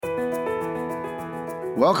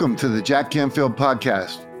Welcome to the Jack Canfield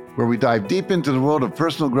Podcast, where we dive deep into the world of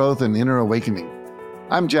personal growth and inner awakening.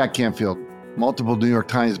 I'm Jack Canfield, multiple New York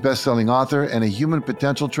Times bestselling author and a human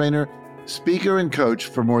potential trainer, speaker, and coach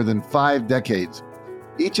for more than 5 decades.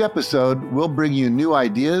 Each episode will bring you new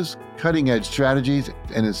ideas, cutting-edge strategies,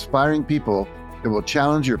 and inspiring people that will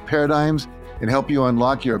challenge your paradigms and help you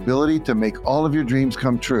unlock your ability to make all of your dreams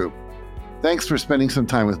come true. Thanks for spending some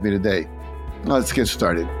time with me today. Let's get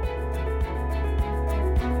started.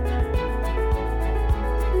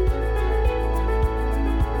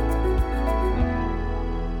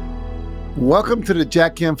 Welcome to the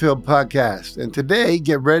Jack Canfield Podcast, and today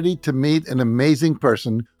get ready to meet an amazing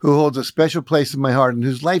person who holds a special place in my heart and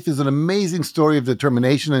whose life is an amazing story of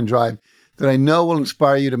determination and drive that I know will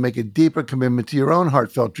inspire you to make a deeper commitment to your own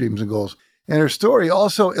heartfelt dreams and goals. And her story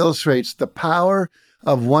also illustrates the power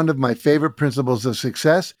of one of my favorite principles of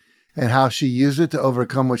success and how she used it to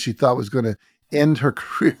overcome what she thought was going to end her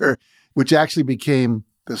career, which actually became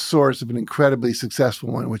the source of an incredibly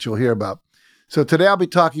successful one, which you'll hear about. So today I'll be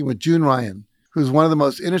talking with June Ryan, who's one of the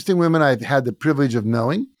most interesting women I've had the privilege of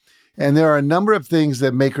knowing. And there are a number of things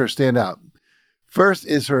that make her stand out. First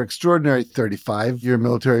is her extraordinary 35-year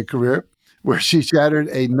military career, where she shattered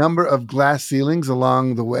a number of glass ceilings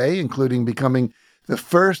along the way, including becoming the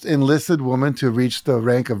first enlisted woman to reach the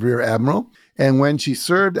rank of Rear Admiral. And when she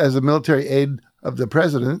served as a military aide of the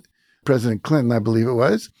President Clinton, I believe it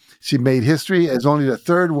was, she made history as only the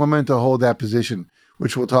third woman to hold that position,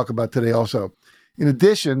 which we'll talk about today also. In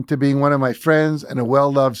addition to being one of my friends and a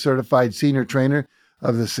well-loved certified senior trainer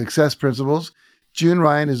of the Success Principles, June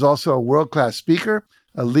Ryan is also a world-class speaker,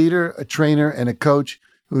 a leader, a trainer, and a coach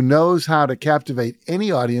who knows how to captivate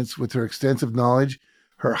any audience with her extensive knowledge,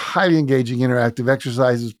 her highly engaging interactive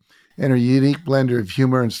exercises, and her unique blend of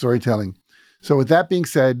humor and storytelling. So with that being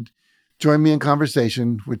said, join me in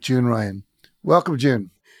conversation with June Ryan. Welcome,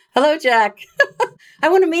 June. Hello, Jack. I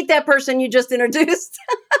want to meet that person you just introduced.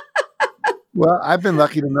 Well, I've been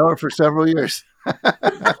lucky to know her for several years.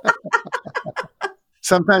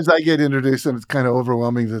 Sometimes I get introduced and it's kind of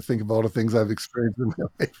overwhelming to think of all the things I've experienced in my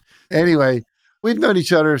life. Anyway, we've known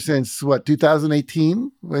each other since,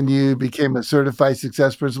 2018, when you became a certified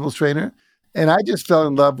Success Principles trainer. And I just fell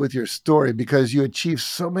in love with your story because you achieved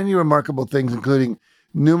so many remarkable things, including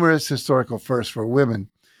numerous historical firsts for women.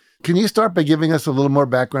 Can you start by giving us a little more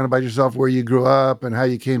background about yourself, where you grew up and how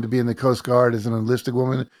you came to be in the Coast Guard as an enlisted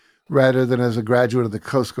woman rather than as a graduate of the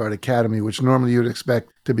Coast Guard Academy, which normally you would expect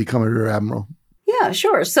to become a Rear Admiral? Yeah,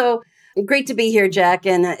 sure. So great to be here, Jack.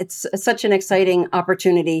 And it's such an exciting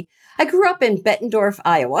opportunity. I grew up in Bettendorf,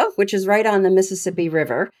 Iowa, which is right on the Mississippi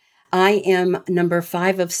River. I am number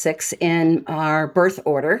 5 of 6 in our birth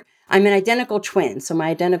order. I'm an identical twin. So my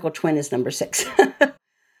identical twin is number 6.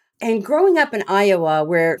 And growing up in Iowa,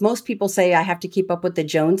 where most people say I have to keep up with the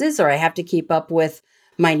Joneses or I have to keep up with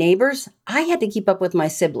my neighbors, I had to keep up with my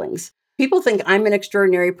siblings. People think I'm an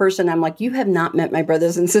extraordinary person. I'm like, you have not met my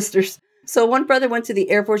brothers and sisters. So one brother went to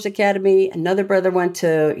the Air Force Academy. Another brother went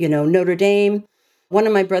to, Notre Dame. One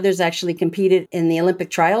of my brothers actually competed in the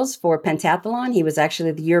Olympic trials for pentathlon. He was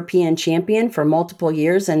actually the European champion for multiple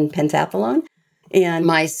years in pentathlon. And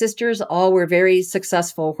my sisters all were very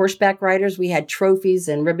successful horseback riders. We had trophies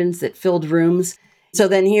and ribbons that filled rooms. So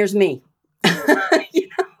then here's me,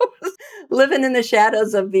 living in the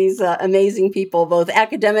shadows of these amazing people, both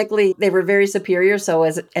academically, they were very superior. So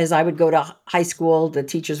as I would go to high school, the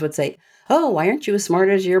teachers would say, oh, why aren't you as smart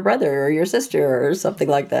as your brother or your sister or something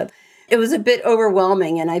like that? It was a bit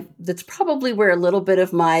overwhelming. And that's probably where a little bit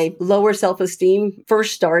of my lower self-esteem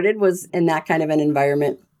first started, was in that kind of an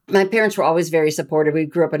environment. My parents were always very supportive. We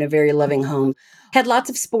grew up in a very loving home. Had lots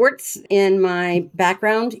of sports in my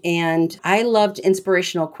background, and I loved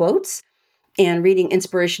inspirational quotes and reading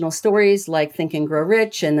inspirational stories like Think and Grow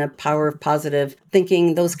Rich and the power of positive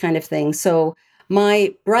thinking, those kind of things. So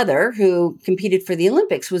my brother, who competed for the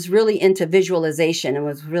Olympics, was really into visualization and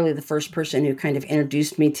was really the first person who kind of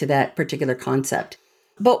introduced me to that particular concept.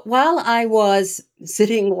 But while I was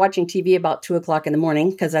sitting watching TV about 2:00 in the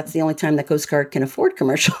morning, because that's the only time the Coast Guard can afford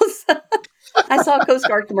commercials, I saw a Coast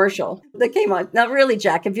Guard commercial that came on. Now, really,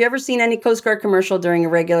 Jack, have you ever seen any Coast Guard commercial during a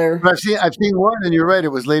regular? I've seen one, and you're right.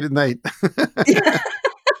 It was late at night.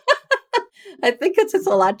 I think it's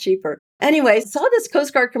a lot cheaper. Anyway, I saw this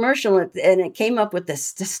Coast Guard commercial, and it came up with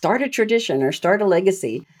this to start a tradition or start a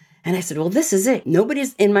legacy. And I said, well, this is it.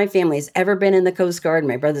 Nobody's in my family has ever been in the Coast Guard.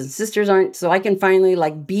 My brothers and sisters aren't. So I can finally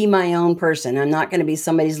be my own person. I'm not going to be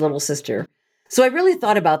somebody's little sister. So I really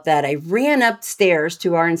thought about that. I ran upstairs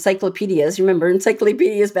to our encyclopedias. Remember,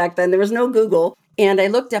 encyclopedias back then, there was no Google. And I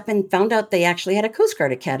looked up and found out they actually had a Coast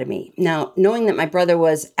Guard Academy. Now, knowing that my brother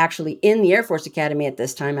was actually in the Air Force Academy at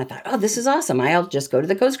this time, I thought, oh, this is awesome. I'll just go to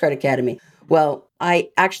the Coast Guard Academy. Well, I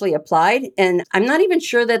actually applied, and I'm not even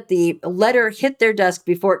sure that the letter hit their desk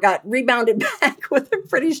before it got rebounded back with a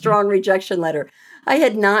pretty strong rejection letter. I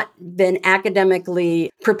had not been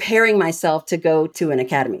academically preparing myself to go to an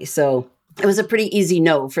academy. So it was a pretty easy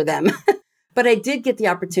no for them. But I did get the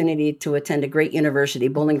opportunity to attend a great university,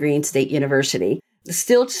 Bowling Green State University.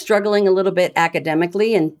 Still struggling a little bit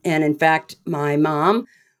academically. And in fact, my mom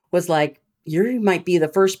was like, you might be the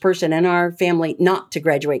first person in our family not to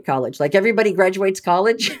graduate college. Like everybody graduates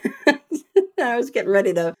college. I was getting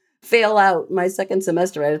ready to fail out my second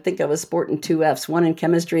semester. I think I was sporting 2 Fs, one in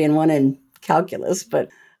chemistry and one in calculus. But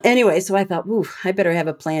anyway, so I thought, ooh, I better have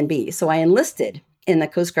a plan B. So I enlisted in the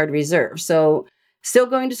Coast Guard Reserve. So still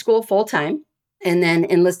going to school full time, and then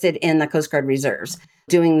enlisted in the Coast Guard Reserves,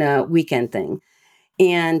 doing the weekend thing.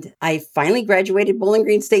 And I finally graduated Bowling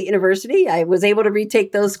Green State University. I was able to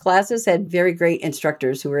retake those classes, had very great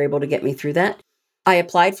instructors who were able to get me through that. I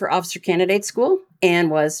applied for officer candidate school and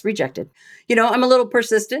was rejected. I'm a little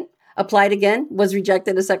persistent. Applied again, was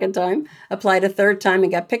rejected a second time, applied a third time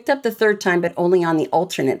and got picked up the third time, but only on the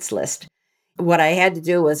alternates list. What I had to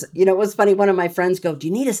do was, it was funny. One of my friends go, do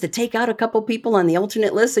you need us to take out a couple people on the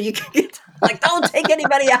alternate list so you can get, don't take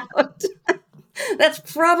anybody out. That's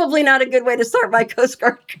probably not a good way to start my Coast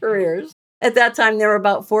Guard careers. At that time, there were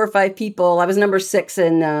about 4 or 5 people. I was number 6,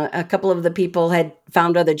 and a couple of the people had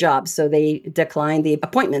found other jobs, so they declined the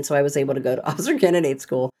appointment. So I was able to go to officer candidate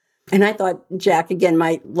school. And I thought, Jack, again,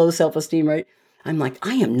 my low self-esteem, right? I'm like,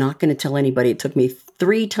 I am not going to tell anybody. It took me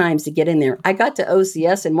 3 times to get in there. I got to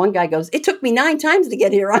OCS, and one guy goes, it took me 9 times to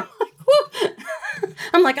get here. I'm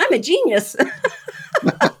like, whoa. I'm a genius.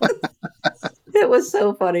 It was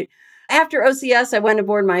so funny. After OCS, I went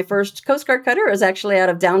aboard my first Coast Guard cutter. I was actually out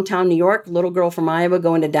of downtown New York, little girl from Iowa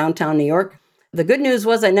going to downtown New York. The good news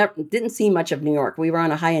was I didn't see much of New York. We were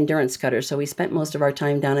on a high endurance cutter, so we spent most of our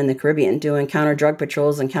time down in the Caribbean doing counter drug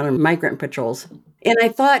patrols and counter migrant patrols. And I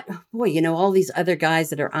thought, boy, all these other guys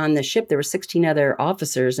that are on the ship, there were 16 other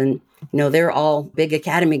officers, and, they're all big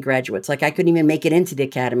academy graduates. Like I couldn't even make it into the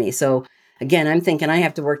academy. So again, I'm thinking I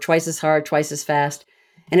have to work twice as hard, twice as fast.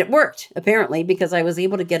 And it worked, apparently, because I was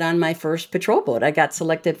able to get on my first patrol boat. I got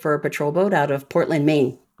selected for a patrol boat out of Portland,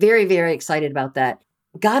 Maine. Very, very excited about that.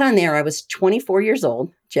 Got on there. I was 24 years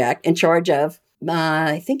old, Jack, in charge of,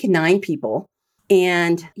 I think, 9 people.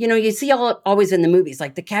 And, you see always in the movies,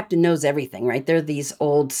 like the captain knows everything, right? They're these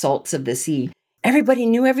old salts of the sea. Everybody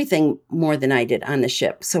knew everything more than I did on the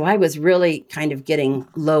ship. So I was really kind of getting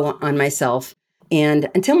low on myself. And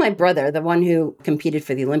until my brother, the one who competed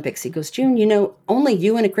for the Olympics, he goes, June, only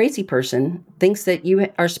you and a crazy person thinks that you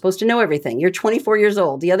are supposed to know everything. You're 24 years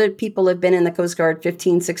old. The other people have been in the Coast Guard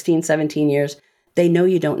 15, 16, 17 years. They know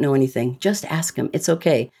you don't know anything. Just ask them. It's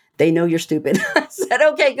okay. They know you're stupid. I said,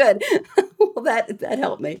 okay, good. Well, that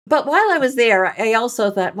helped me. But while I was there, I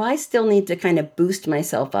also thought, I still need to kind of boost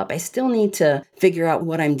myself up. I still need to figure out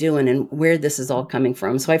what I'm doing and where this is all coming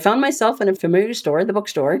from. So I found myself in a familiar store, the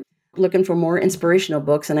bookstore, looking for more inspirational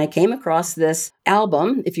books. And I came across this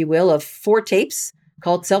album, if you will, of 4 tapes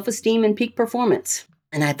called Self-Esteem and Peak Performance.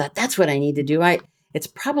 And I thought, that's what I need to do. It's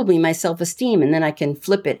probably my self-esteem, and then I can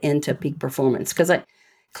flip it into peak performance. Because I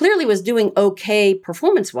clearly was doing okay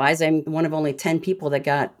performance-wise. I'm one of only 10 people that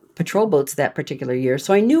got patrol boats that particular year.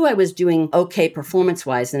 So I knew I was doing okay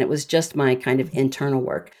performance-wise, and it was just my kind of internal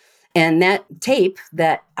work. And that tape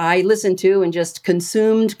that I listened to and just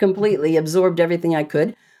consumed completely, absorbed everything I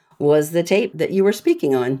could, was the tape that you were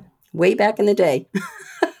speaking on way back in the day.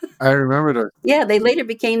 I remembered it. Yeah, they later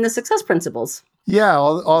became the Success Principles. Yeah,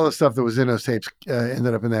 all the stuff that was in those tapes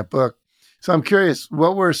ended up in that book. So I'm curious,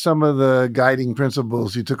 what were some of the guiding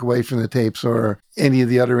principles you took away from the tapes or any of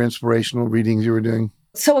the other inspirational readings you were doing?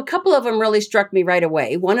 So a couple of them really struck me right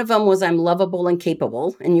away. One of them was I'm lovable and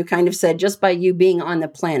capable. And you kind of said just by you being on the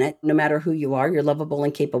planet, no matter who you are, you're lovable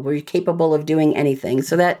and capable. You're capable of doing anything.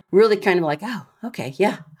 So that really kind of like, oh, okay,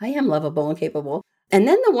 yeah, I am lovable and capable. And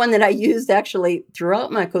then the one that I used actually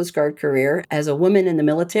throughout my Coast Guard career as a woman in the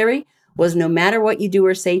military was no matter what you do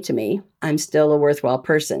or say to me, I'm still a worthwhile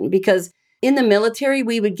person. Because in the military,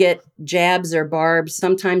 we would get jabs or barbs.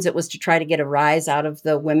 Sometimes it was to try to get a rise out of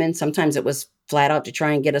the women. Sometimes it was flat out to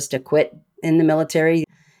try and get us to quit in the military.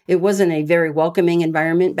 It wasn't a very welcoming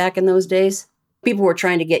environment back in those days. People were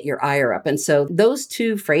trying to get your ire up. And so those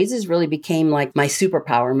 2 phrases really became like my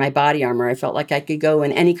superpower, my body armor. I felt like I could go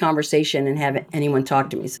in any conversation and have anyone talk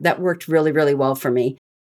to me. So that worked really, really well for me.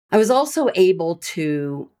 I was also able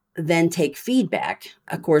to then take feedback.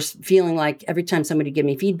 Of course, feeling like every time somebody gave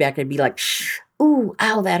me feedback, I'd be like, shh, ooh,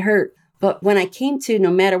 ow, that hurt. But when I came to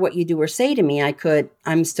no matter what you do or say to me,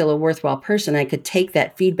 I'm still a worthwhile person. I could take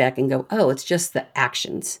that feedback and go, oh, it's just the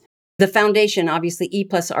actions. The foundation, obviously, E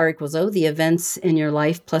plus R equals O, the events in your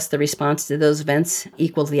life plus the response to those events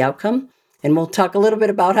equals the outcome. And we'll talk a little bit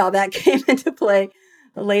about how that came into play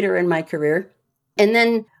later in my career. And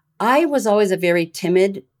then I was always a very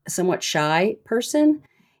timid, somewhat shy person.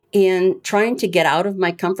 And trying to get out of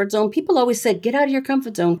my comfort zone, people always said, get out of your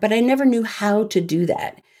comfort zone, but I never knew how to do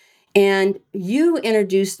that. And you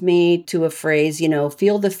introduced me to a phrase,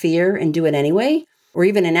 feel the fear and do it anyway, or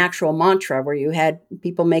even an actual mantra where you had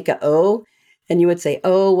people make a O and you would say,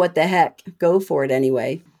 oh, what the heck, go for it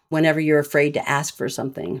anyway, whenever you're afraid to ask for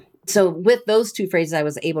something. So with those two phrases, I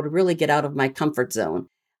was able to really get out of my comfort zone.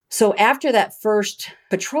 So after that first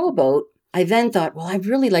patrol boat, I then thought, well, I'd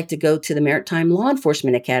really like to go to the Maritime Law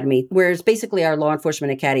Enforcement Academy, where it's basically our law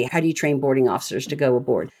enforcement academy. How do you train boarding officers to go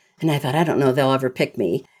aboard? And I thought, I don't know if they'll ever pick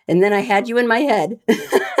me. And then I had you in my head.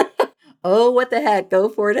 Oh, what the heck? Go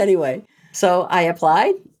for it anyway. So I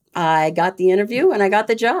applied, I got the interview, and I got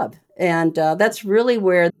the job. And that's really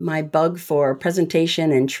where my bug for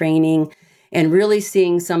presentation and training and really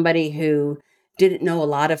seeing somebody who didn't know a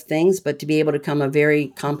lot of things, but to be able to become a very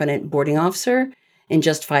competent boarding officer in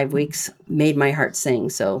just 5 weeks made my heart sing.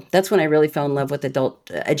 So that's when I really fell in love with adult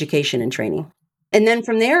education and training. And then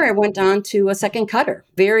from there, I went on to a second cutter.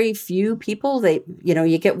 Very few people,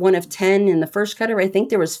 you get one of 10 in the first cutter. I think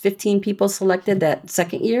there was 15 people selected that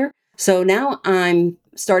second year. So now I'm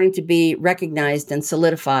starting to be recognized and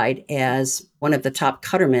solidified as one of the top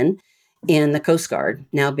cuttermen in the Coast Guard,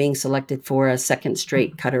 now being selected for a second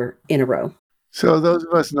straight cutter in a row. So those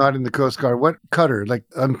of us not in the Coast Guard, what cutter? Like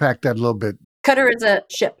unpack that a little bit. Cutter is a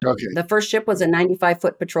ship. Okay. The first ship was a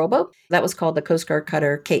 95-foot patrol boat. That was called the Coast Guard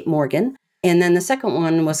cutter Kate Morgan. And then the second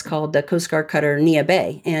one was called the Coast Guard cutter Neah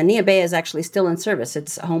Bay. And Neah Bay is actually still in service.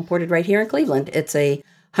 It's home ported right here in Cleveland. It's a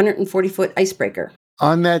 140-foot icebreaker.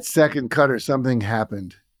 On that second cutter, something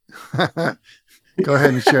happened. Go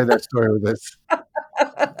ahead and share that story with us.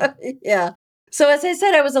 Yeah. So as I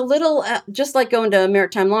said, I was a little, just like going to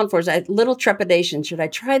maritime law enforcement, a little trepidation. Should I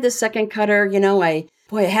try the second cutter? I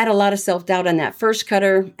had a lot of self-doubt on that first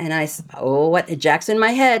cutter. And Jack's in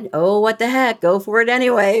my head. Oh, what the heck? Go for it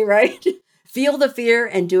anyway, right? Feel the fear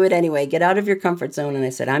and do it anyway. Get out of your comfort zone. And I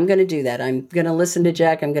said, I'm going to do that. I'm going to listen to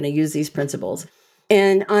Jack. I'm going to use these principles.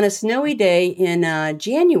 And on a snowy day in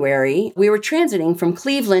January, we were transiting from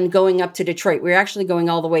Cleveland going up to Detroit. We were actually going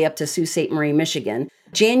all the way up to Sault Ste. Marie, Michigan.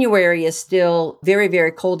 January is still very,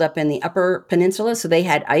 very cold up in the upper peninsula. So they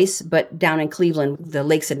had ice, but down in Cleveland, the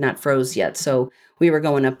lakes had not froze yet. So we were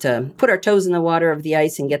going up to put our toes in the water of the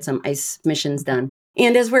ice and get some ice missions done.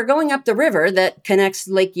 And as we're going up the river that connects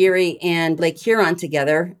Lake Erie and Lake Huron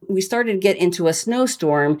together, we started to get into a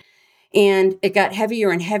snowstorm. And it got heavier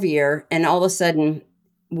and heavier. And all of a sudden,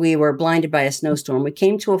 we were blinded by a snowstorm. We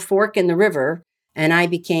came to a fork in the river, and I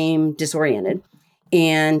became disoriented.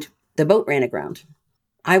 And the boat ran aground.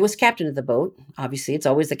 I was captain of the boat. Obviously, it's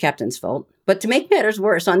always the captain's fault. But to make matters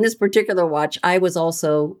worse, on this particular watch, I was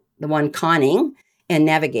also the one conning and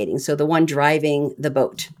navigating. So the one driving the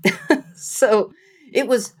boat. So it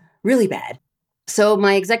was really bad. So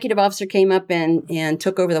my executive officer came up and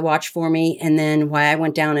took over the watch for me. And then I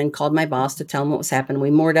went down and called my boss to tell him what was happening.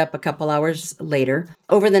 We moored up a couple hours later.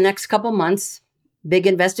 Over the next couple months, big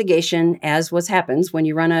investigation, as happens when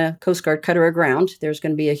you run a Coast Guard cutter aground. There's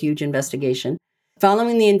going to be a huge investigation.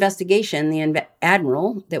 Following the investigation, the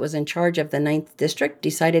admiral that was in charge of the 9th District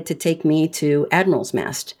decided to take me to Admiral's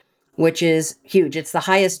Mast, which is huge. It's the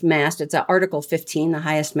highest mast. It's Article 15, the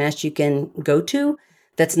highest mast you can go to.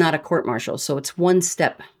 That's not a court-martial. So it's one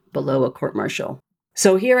step below a court-martial.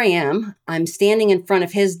 So here I am. I'm standing in front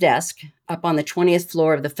of his desk up on the 20th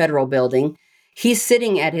floor of the federal building. He's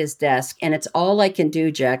sitting at his desk, and it's all I can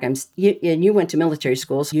do, Jack. You went to military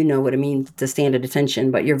school, so you know what it means to stand at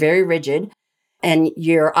attention, but you're very rigid, and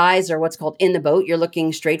your eyes are what's called in the boat. You're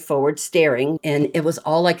looking straight forward, staring, and it was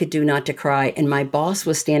all I could do not to cry. And my boss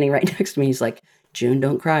was standing right next to me. He's like, June,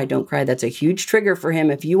 don't cry, don't cry. That's a huge trigger for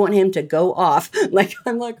him. If you want him to go off, I'm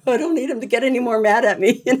like, I don't need him to get any more mad at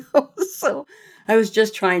me, So I was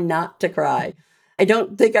just trying not to cry. I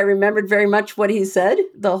don't think I remembered very much what he said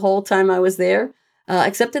the whole time I was there,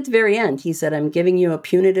 except at the very end. He said, I'm giving you a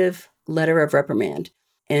punitive letter of reprimand.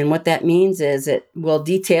 And what that means is it will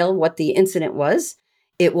detail what the incident was.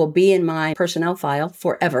 It will be in my personnel file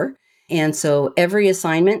forever. And so every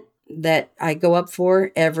assignment that I go up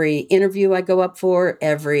for, every interview I go up for,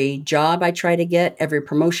 every job I try to get, every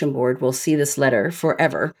promotion board will see this letter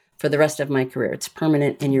forever for the rest of my career. It's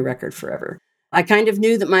permanent in your record forever. I kind of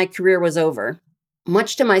knew that my career was over.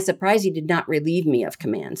 Much to my surprise, he did not relieve me of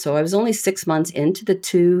command. So I was only 6 months into the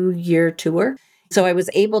 2-year tour. So I was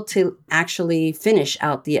able to actually finish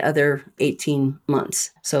out the other 18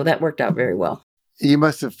 months. So that worked out very well. You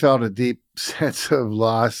must have felt a deep sense of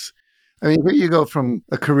loss. I mean, here you go from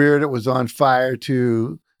a career that was on fire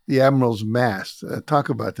to the Admiral's mast. Talk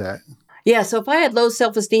about that. Yeah, so if I had low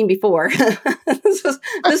self-esteem before,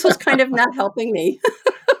 this was kind of not helping me.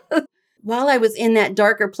 While I was in that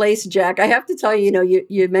darker place, Jack, I have to tell you,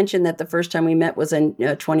 you mentioned that the first time we met was in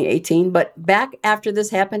 2018, but back after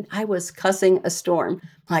this happened, I was cussing a storm.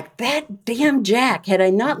 Like, that damn Jack. Had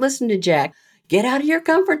I not listened to Jack, get out of your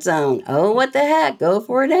comfort zone. Oh, what the heck? Go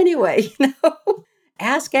for it anyway.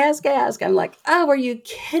 Ask. I'm like, oh, are you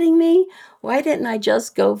kidding me? Why didn't I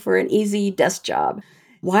just go for an easy desk job?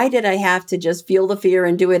 Why did I have to just feel the fear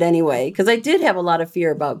and do it anyway? Because I did have a lot of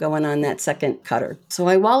fear about going on that second cutter. So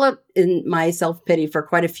I wallowed in my self-pity for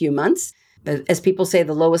quite a few months. As people say,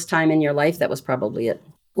 the lowest time in your life, that was probably it.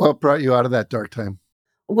 What brought you out of that dark time?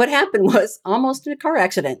 What happened was almost a car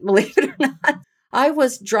accident, believe it or not. I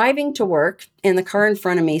was driving to work and the car in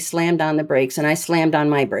front of me slammed on the brakes and I slammed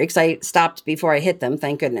on my brakes. I stopped before I hit them,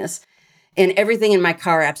 thank goodness. And everything in my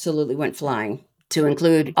car absolutely went flying, to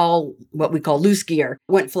include all what we call loose gear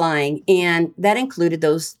went flying. And that included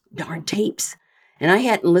those darn tapes. And I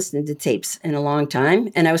hadn't listened to tapes in a long time.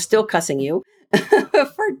 And I was still cussing you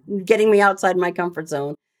for getting me outside my comfort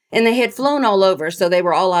zone. And they had flown all over, so they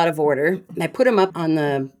were all out of order. I put them up on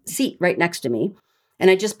the seat right next to me. And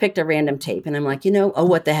I just picked a random tape. And I'm like, oh,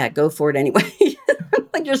 what the heck? Go for it anyway.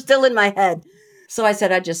 Like, you're still in my head. So I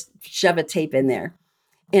said, I'd just shove a tape in there.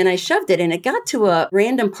 And I shoved it and it got to a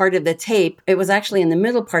random part of the tape. It was actually in the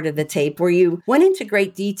middle part of the tape where you went into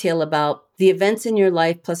great detail about the events in your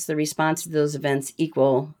life plus the response to those events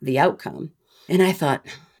equal the outcome. And I thought,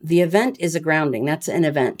 the event is a grounding. That's an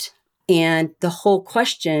event. And the whole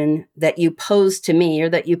question that you posed to me or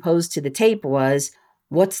that you posed to the tape was,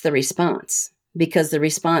 what's the response? Because the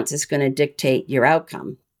response is going to dictate your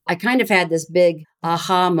outcome. I kind of had this big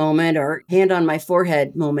aha moment or hand on my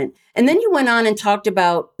forehead moment. And then you went on and talked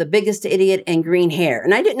about the biggest idiot and green hair.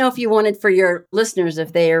 And I didn't know if you wanted for your listeners,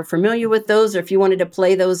 if they are familiar with those, or if you wanted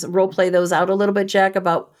to role play those out a little bit, Jack,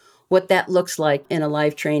 about what that looks like in a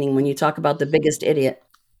live training when you talk about the biggest idiot.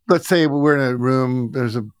 Let's say we're in a room,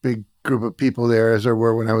 there's a big group of people there, as there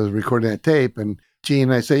were when I was recording that tape. And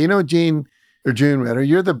Gene, I say, Gene, or June rather,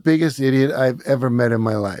 you're the biggest idiot I've ever met in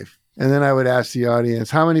my life. And then I would ask the audience,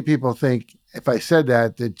 how many people think if I said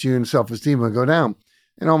that June's self-esteem would go down?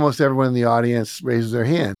 And almost everyone in the audience raises their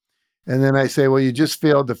hand. And then I say, well, you just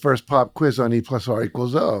failed the first pop quiz on E plus R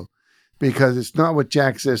equals O, because it's not what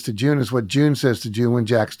Jack says to June, it's what June says to June when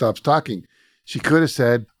Jack stops talking. She could have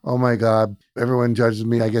said, oh my God, everyone judges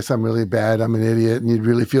me. I guess I'm really bad. I'm an idiot. And you'd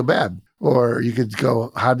really feel bad. Or you could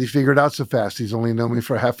go, how did he figure it out so fast? He's only known me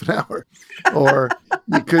for half an hour. Or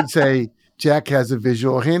you could say, Jack has a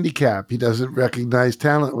visual handicap. He doesn't recognize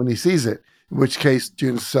talent when he sees it, in which case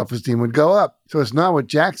June's self-esteem would go up. So it's not what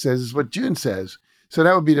Jack says, it's what June says. So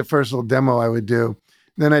that would be the first little demo I would do.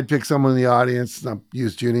 Then I'd pick someone in the audience, and I'll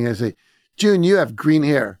use June, and I'd say, June, you have green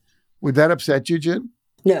hair. Would that upset you, June?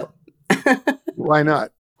 No. Why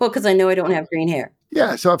not? Well, because I know I don't have green hair.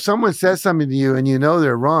 Yeah, so if someone says something to you and you know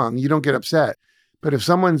they're wrong, you don't get upset. But if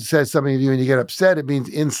someone says something to you and you get upset, it means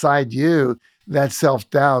inside you, that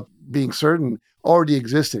self-doubt, being certain, already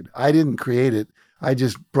existed. I didn't create it. I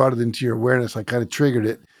just brought it into your awareness. I kind of triggered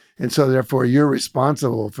it. And so therefore, you're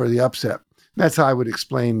responsible for the upset. That's how I would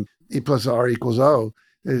explain E plus R equals O.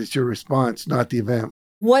 It's your response, not the event.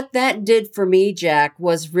 What that did for me, Jack,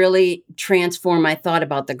 was really transform my thought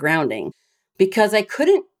about the grounding, because I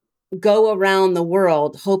couldn't go around the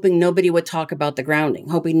world hoping nobody would talk about the grounding,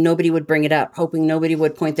 hoping nobody would bring it up, hoping nobody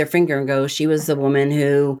would point their finger and go, she was the woman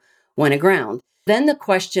who went aground. Then the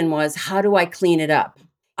question was, how do I clean it up?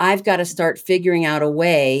 I've got to start figuring out a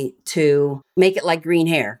way to make it like green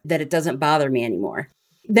hair, that it doesn't bother me anymore.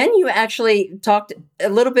 Then you actually talked a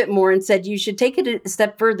little bit more and said you should take it a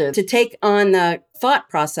step further, to take on the thought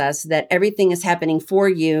process that everything is happening for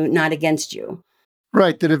you, not against you.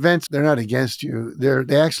 Right. That events, they're not against you.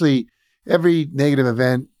 They actually, every negative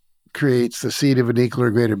event creates the seed of an equal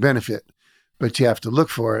or greater benefit, but you have to look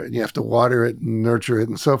for it and you have to water it and nurture it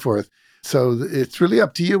and so forth. So it's really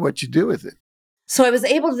up to you what you do with it. So I was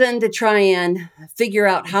able then to try and figure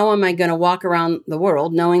out how am I going to walk around the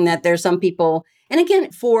world, knowing that there's some people. And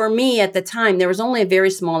again, for me at the time, there was only a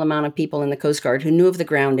very small amount of people in the Coast Guard who knew of the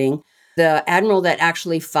grounding. The admiral that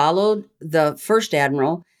actually followed the first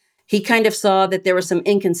admiral, he kind of saw that there were some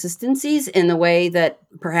inconsistencies in the way that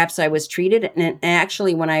perhaps I was treated. And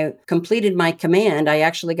actually, when I completed my command, I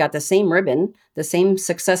actually got the same ribbon, the same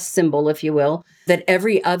success symbol, if you will, that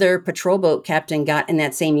every other patrol boat captain got in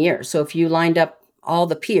that same year. So if you lined up all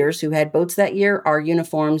the peers who had boats that year, our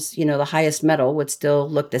uniforms, the highest medal would still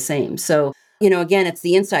look the same. So, again, it's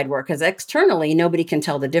the inside work because externally, nobody can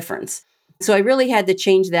tell the difference. So I really had to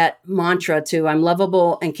change that mantra to I'm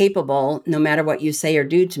lovable and capable no matter what you say or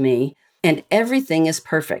do to me. And everything is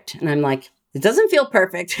perfect. And I'm like, it doesn't feel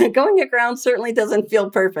perfect. Going aground certainly doesn't feel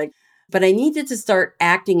perfect. But I needed to start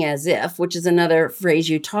acting as if, which is another phrase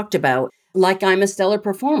you talked about, like I'm a stellar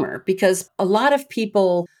performer. Because a lot of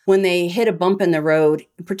people, when they hit a bump in the road,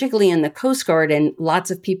 particularly in the Coast Guard, and lots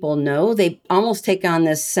of people know, they almost take on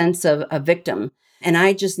this sense of a victim. And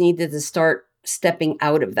I just needed to start stepping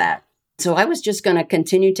out of that. So I was just going to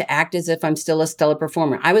continue to act as if I'm still a stellar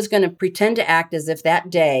performer. I was going to pretend to act as if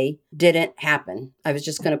that day didn't happen. I was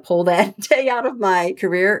just going to pull that day out of my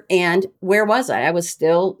career. And where was I? I was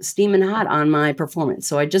still steaming hot on my performance.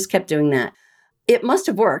 So I just kept doing that. It must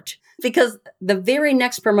have worked because the very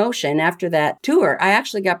next promotion after that tour, I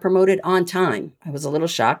actually got promoted on time. I was a little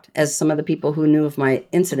shocked, as some of the people who knew of my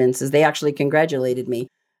incidences, they actually congratulated me.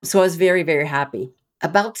 So I was very, very happy.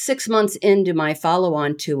 About 6 months into my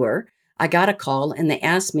follow-on tour, I got a call and they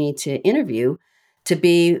asked me to interview to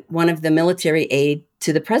be one of the military aide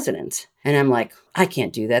to the president. And I'm like, I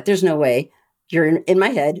can't do that. There's no way. You're in my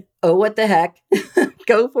head. Oh, what the heck?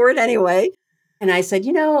 Go for it anyway. And I said,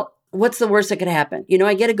 what's the worst that could happen?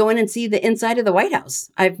 I get to go in and see the inside of the White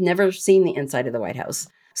House. I've never seen the inside of the White House.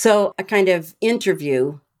 So a kind of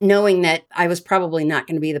interview, knowing that I was probably not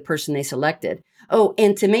going to be the person they selected. Oh,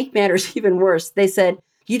 and to make matters even worse, they said,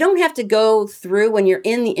 you don't have to go through when you're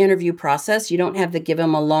in the interview process. You don't have to give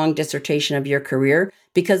them a long dissertation of your career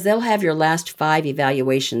because they'll have your last 5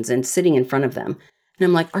 evaluations and sitting in front of them. And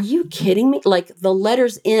I'm like, are you kidding me? Like the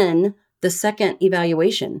letters in the second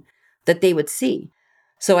evaluation that they would see.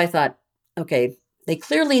 So I thought, okay, they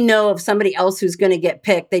clearly know of somebody else who's going to get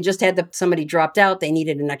picked. They just had somebody dropped out. They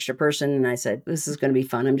needed an extra person. And I said, this is going to be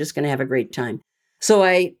fun. I'm just going to have a great time. So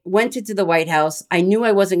I went into the White House. I knew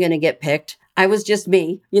I wasn't going to get picked. I was just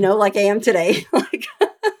me, like I am today.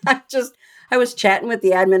 I was chatting with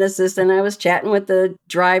the admin assistant. I was chatting with the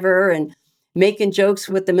driver and making jokes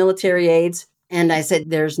with the military aides. And I said,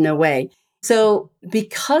 there's no way. So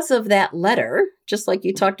because of that letter, just like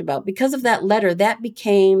you talked about, because of that letter, that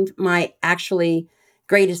became my actually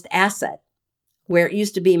greatest asset, where it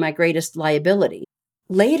used to be my greatest liability.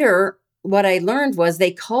 Later, what I learned was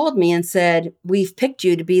they called me and said, we've picked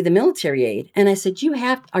you to be the military aide. And I said,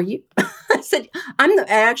 I said, I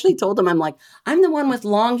actually told them, I'm like, I'm the one with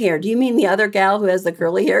long hair. Do you mean the other gal who has the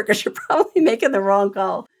curly hair? Because you're probably making the wrong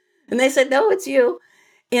call. And they said, no, it's you.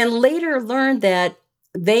 And later learned that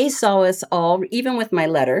they saw us all, even with my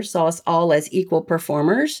letter, saw us all as equal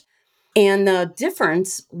performers. And the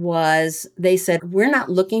difference was they said, we're not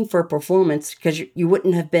looking for performance because you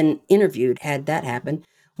wouldn't have been interviewed had that happened.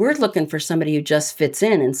 We're looking for somebody who just fits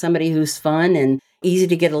in and somebody who's fun and easy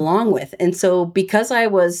to get along with. And so because I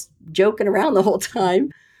was joking around the whole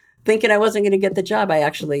time, thinking I wasn't going to get the job, I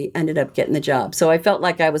actually ended up getting the job. So I felt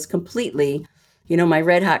like I was completely, my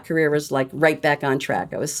red hot career was like right back on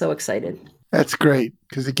track. I was so excited. That's great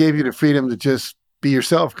because it gave you the freedom to just be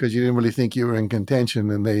yourself because you didn't really think you were in contention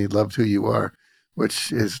and they loved who you are,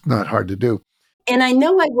 which is not hard to do. And I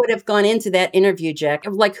know I would have gone into that interview, Jack,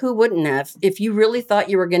 like who wouldn't have? If you really thought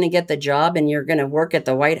you were going to get the job and you're going to work at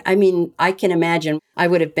the White, I can imagine I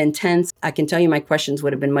would have been tense. I can tell you my questions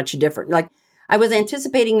would have been much different. Like I was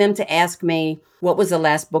anticipating them to ask me, what was the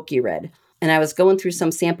last book you read? And I was going through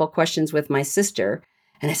some sample questions with my sister.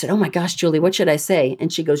 And I said, oh my gosh, Julie, what should I say?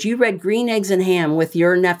 And she goes, you read Green Eggs and Ham with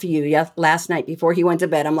your nephew last night before he went to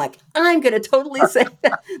bed. I'm like, I'm going to totally say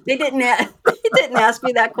that. They didn't ask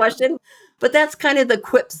me that question. But that's kind of the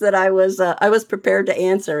quips that I was prepared to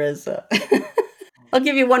answer. I'll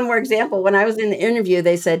give you one more example. When I was in the interview,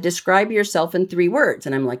 they said, describe yourself in 3 words.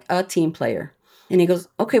 And I'm like, a team player. And he goes,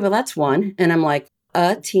 okay, well, that's one. And I'm like,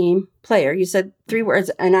 a team player. You said 3 words.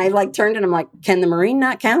 And I turned and I'm like, can the Marine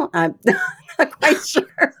not count? I'm not quite sure.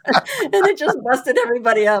 And it just busted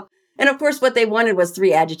everybody up. And of course, what they wanted was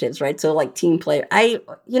 3 adjectives, right? So like team player.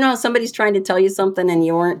 Somebody's trying to tell you something and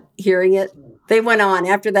you weren't hearing it. They went on.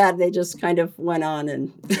 After that, they just kind of went on.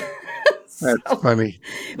 And That's funny.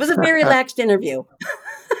 It was a very relaxed interview.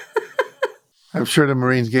 I'm sure the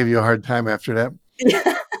Marines gave you a hard time after that.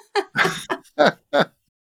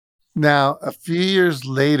 Now, a few years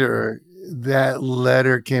later, that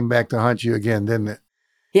letter came back to haunt you again, didn't it?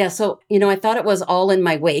 Yeah. So, I thought it was all in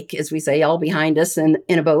my wake, as we say, all behind us in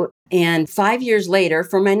a boat. And 5 years later,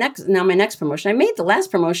 for my next promotion, I made the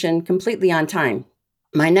last promotion completely on time.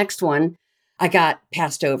 My next one, I got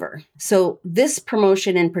passed over. So this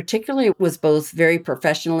promotion in particular was both very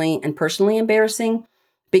professionally and personally embarrassing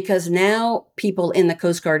because now people in the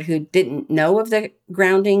Coast Guard who didn't know of the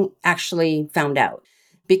grounding actually found out.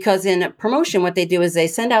 Because in a promotion, what they do is they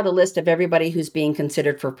send out a list of everybody who's being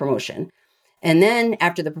considered for promotion. And then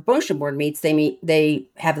after the promotion board meets, they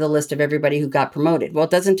have the list of everybody who got promoted. Well,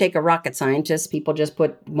 it doesn't take a rocket scientist. People just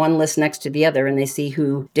put one list next to the other and they see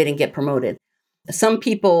who didn't get promoted. Some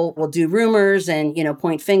people will do rumors and,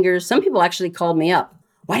 point fingers. Some people actually called me up.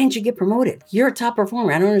 Why didn't you get promoted? You're a top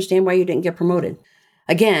performer. I don't understand why you didn't get promoted.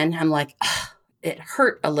 Again, I'm like, it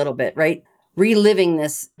hurt a little bit, right? Reliving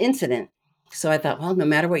this incident. So I thought, well, no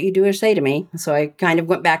matter what you do or say to me. So I kind of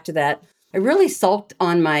went back to that. I really sulked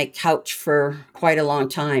on my couch for quite a long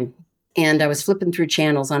time. And I was flipping through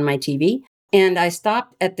channels on my TV. And I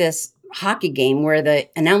stopped at this hockey game where the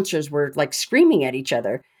announcers were like screaming at each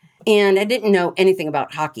other. And I didn't know anything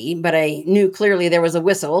about hockey, but I knew clearly there was a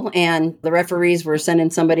whistle and the referees were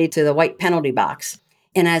sending somebody to the white penalty box.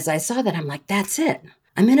 And as I saw that, I'm like, that's it.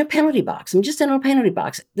 I'm in a penalty box. I'm just in a penalty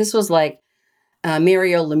box. This was like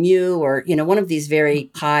Mario Lemieux or, one of these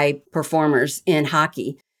very high performers in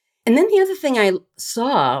hockey. And then the other thing I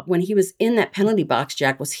saw when he was in that penalty box,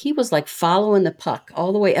 Jack, was he was like following the puck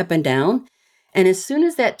all the way up and down. And as soon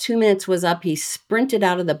as that 2 minutes was up, he sprinted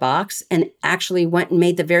out of the box and actually went and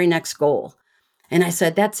made the very next goal. And I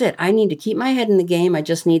said, that's it. I need to keep my head in the game. I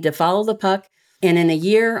just need to follow the puck. And in a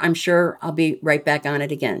year, I'm sure I'll be right back on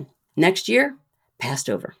it again. Next year, passed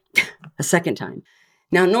over a second time.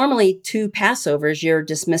 Now, normally 2 passovers, you're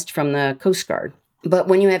dismissed from the Coast Guard. But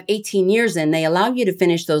when you have 18 years in, they allow you to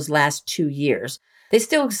finish those last 2 years. They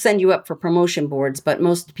still send you up for promotion boards, but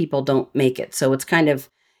most people don't make it. So it's kind of,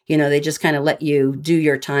 they just kind of let you do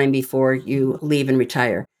your time before you leave and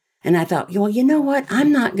retire. And I thought, well, you know what?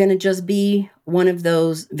 I'm not going to just be one of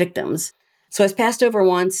those victims. So I was passed over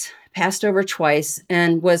once, passed over twice,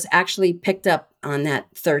 and was actually picked up on that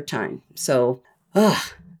third time. So,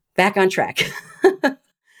 back on track.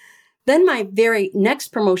 Then my very next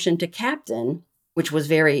promotion to captain, which was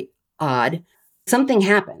very odd, something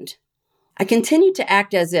happened. I continued to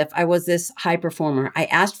act as if I was this high performer. I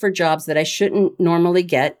asked for jobs that I shouldn't normally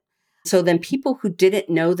get. So then people who didn't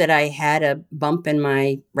know that I had a bump in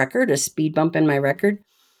my record, a speed bump in my record,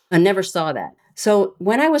 I never saw that. So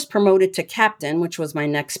when I was promoted to captain, which was my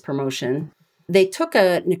next promotion, they took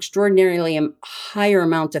an extraordinarily higher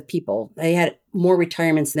amount of people. They had more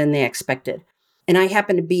retirements than they expected. And I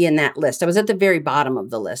happened to be in that list. I was at the very bottom of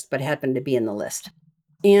the list, but happened to be in the list.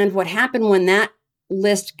 And what happened when that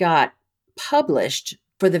list got published,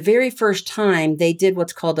 for the very first time, they did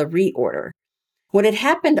what's called a reorder. What had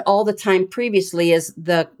happened all the time previously is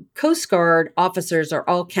the Coast Guard officers are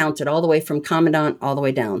all counted all the way from commandant all the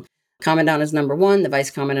way down. Commandant is number 1, the vice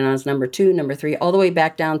commandant is number 2, number 3, all the way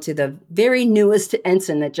back down to the very newest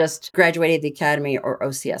ensign that just graduated the academy or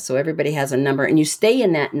OCS. So everybody has a number and you stay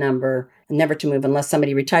in that number, never to move unless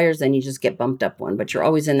somebody retires, then you just get bumped up one, but you're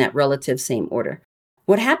always in that relative same order.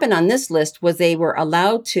 What happened on this list was they were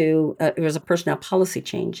allowed to, it was a personnel policy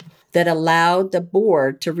change that allowed the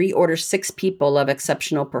board to reorder 6 people of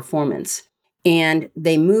exceptional performance. And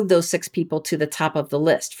they moved those 6 people to the top of the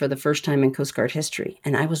list for the first time in Coast Guard history.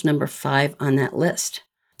 And I was number 5 on that list.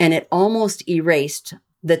 And it almost erased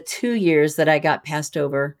the 2 years that I got passed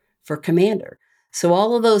over for commander. So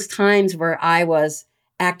all of those times where I was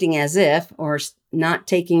acting as if, or not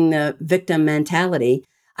taking the victim mentality,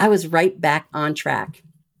 I was right back on track.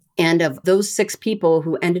 And of those 6 people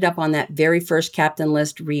who ended up on that very first captain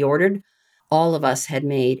list reordered, all of us had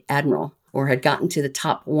made admiral or had gotten to the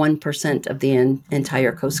top 1% of the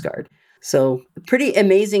entire Coast Guard. So pretty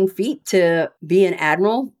amazing feat to be an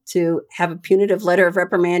admiral, to have a punitive letter of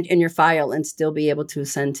reprimand in your file and still be able to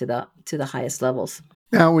ascend to the highest levels.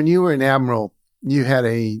 Now, when you were an admiral, you had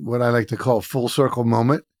a, what I like to call, full circle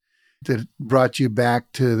moment that brought you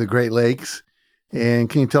back to the Great Lakes. And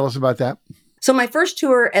can you tell us about that? So my first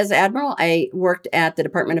tour as admiral, I worked at the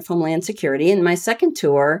Department of Homeland Security. And my second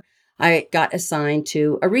tour, I got assigned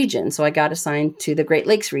to a region. So I got assigned to the Great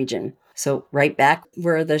Lakes region. So right back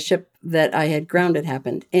where the ship that I had grounded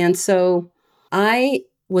happened. And so I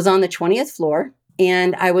was on the 20th floor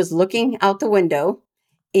and I was looking out the window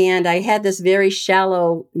and I had this very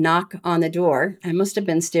shallow knock on the door. I must have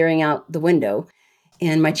been staring out the window.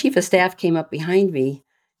 And my chief of staff came up behind me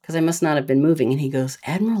because I must not have been moving. And he goes,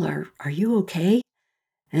 "Admiral, are you okay?"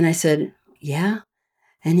 And I said, "Yeah."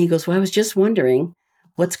 And he goes, "Well, I was just wondering,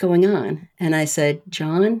 what's going on? And I said,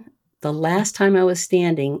 John, the last time I was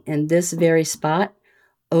standing in this very spot,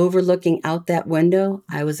 overlooking out that window,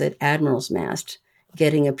 I was at Admiral's Mast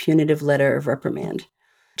getting a punitive letter of reprimand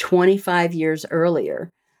 25 years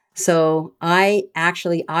earlier. So I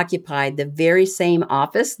actually occupied the very same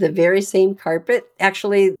office, the very same carpet.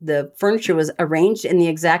 Actually, the furniture was arranged in the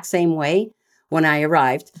exact same way when I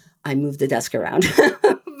arrived. I moved the desk around.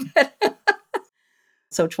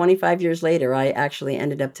 So 25 years later, I actually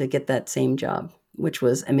ended up to get that same job, which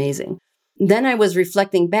was amazing. Then I was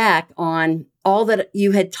reflecting back on all that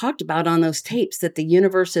you had talked about on those tapes, that the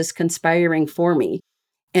universe is conspiring for me.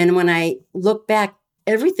 And when I look back,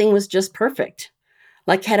 everything was just perfect.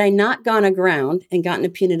 Like, had I not gone aground and gotten a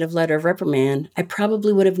punitive letter of reprimand, I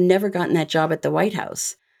probably would have never gotten that job at the White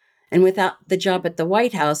House. And without the job at the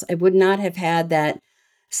White House, I would not have had that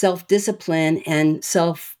self-discipline and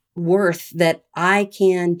self-worth that I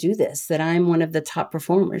can do this, that I'm one of the top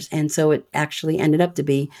performers. And so it actually ended up to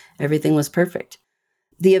be everything was perfect.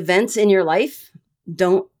 The events in your life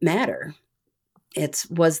don't matter. It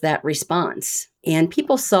was that response. And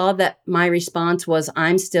people saw that my response was,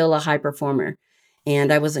 I'm still a high performer.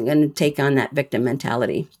 And I wasn't going to take on that victim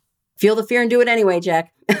mentality. Feel the fear and do it anyway,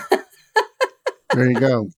 Jack. There you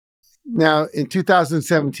go. Now, in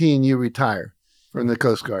 2017, you retire from the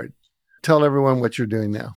Coast Guard. Tell everyone what you're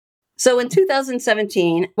doing now. So in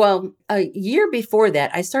 2017, well, a year before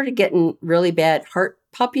that, I started getting really bad heart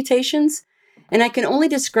palpitations. And I can only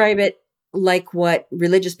describe it like what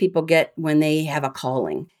religious people get when they have a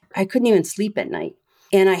calling. I couldn't even sleep at night.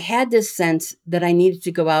 And I had this sense that I needed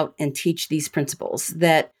to go out and teach these principles,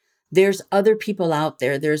 that there's other people out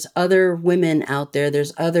there, there's other women out there,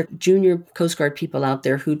 there's other junior Coast Guard people out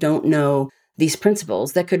there who don't know these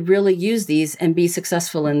principles that could really use these and be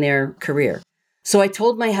successful in their career. So I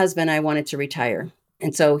told my husband I wanted to retire.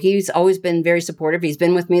 And so he's always been very supportive. He's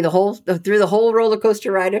been with me through the whole roller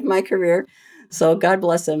coaster ride of my career. So God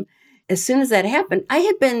bless him. As soon as that happened, I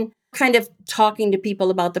had been kind of talking to people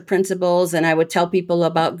about the principles, and I would tell people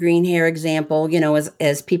about green hair example,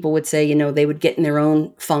 as people would say, they would get in their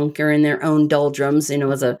own funk or in their own doldrums,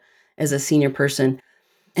 as a senior person.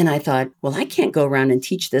 And I thought, well, I can't go around and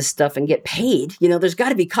teach this stuff and get paid. There's got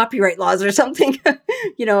to be copyright laws or something,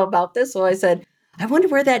 about this. So I said, I wonder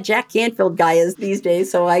where that Jack Canfield guy is these days.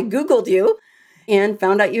 So I Googled you and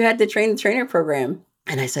found out you had the Train the Trainer program.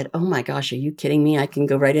 And I said, oh my gosh, are you kidding me? I can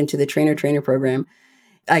go right into the Trainer program.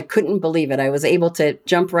 I couldn't believe it. I was able to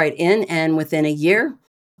jump right in. And within a year,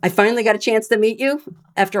 I finally got a chance to meet you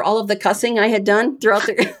after all of the cussing I had done throughout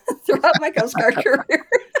my Coast Guard career.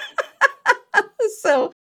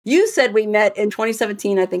 So you said we met in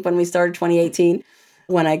 2017, I think, when we started 2018,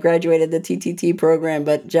 when I graduated the TTT program.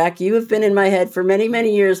 But Jack, you have been in my head for many,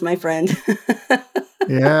 many years, my friend.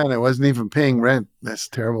 Yeah, and I wasn't even paying rent. That's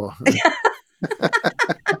terrible.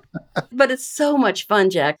 But it's so much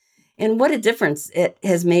fun, Jack. And what a difference it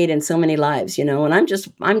has made in so many lives, and I'm just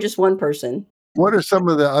one person. What are some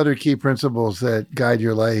of the other key principles that guide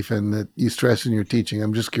your life and that you stress in your teaching?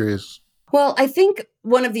 I'm just curious. Well, I think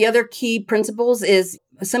one of the other key principles is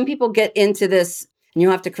some people get into this, and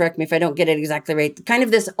you'll have to correct me if I don't get it exactly right, kind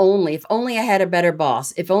of this if only I had a better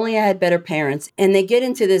boss, if only I had better parents. And they get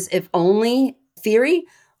into this if only theory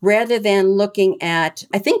rather than looking at,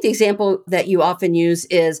 I think the example that you often use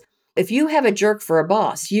is, if you have a jerk for a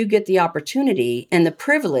boss, you get the opportunity and the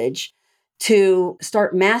privilege to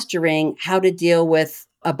start mastering how to deal with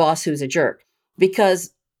a boss who's a jerk,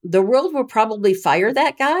 because the world will probably fire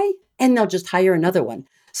that guy and they'll just hire another one.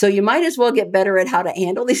 So you might as well get better at how to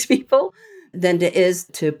handle these people than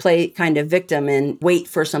to play kind of victim and wait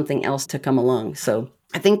for something else to come along. So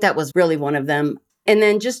I think that was really one of them. And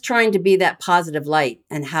then just trying to be that positive light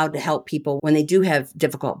and how to help people when they do have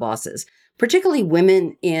difficult bosses, particularly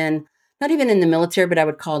women not even in the military, but I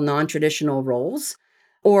would call non-traditional roles,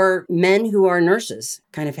 or men who are nurses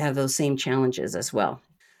kind of have those same challenges as well.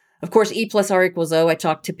 Of course, E+R=O. I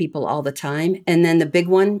talk to people all the time. And then the big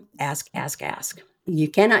one, ask, ask, ask. You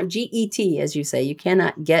cannot GET, as you say, you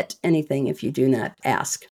cannot get anything if you do not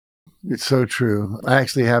ask. It's so true. I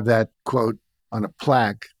actually have that quote on a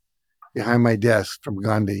plaque behind my desk from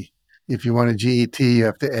Gandhi. If you want a GET, you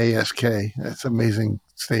have to ASK. That's an amazing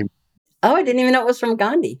statement. Oh, I didn't even know it was from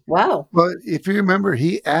Gandhi. Wow. Well, if you remember,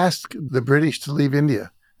 he asked the British to leave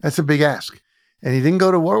India. That's a big ask. And he didn't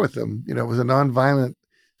go to war with them. It was a nonviolent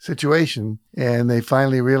situation. And they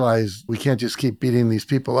finally realized we can't just keep beating these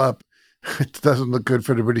people up. It doesn't look good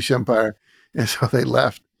for the British Empire. And so they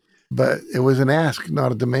left. But it was an ask,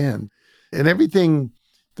 not a demand. And everything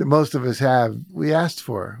that most of us have, we asked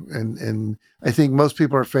for. And I think most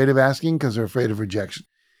people are afraid of asking because they're afraid of rejection.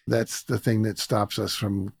 That's the thing that stops us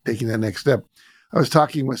from taking that next step. I was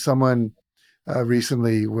talking with someone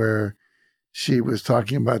recently where she was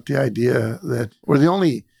talking about the idea that we're the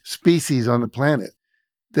only species on the planet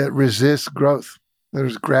that resists growth.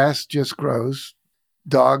 There's grass just grows.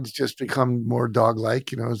 Dogs just become more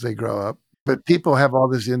dog-like, as they grow up. But people have all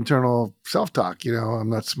this internal self-talk, I'm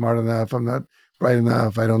not smart enough. I'm not bright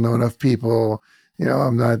enough. I don't know enough people.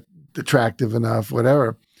 I'm not attractive enough,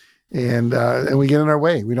 whatever. And we get in our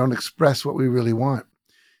way. We don't express what we really want.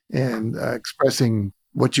 And expressing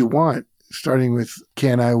what you want, starting with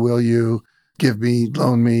can I, will you, give me,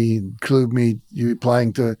 loan me, include me, you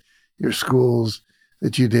applying to your schools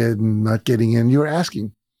that you did and not getting in. You were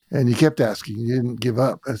asking, and you kept asking. You didn't give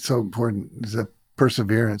up. That's so important. It's a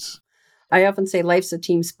perseverance. I often say life's a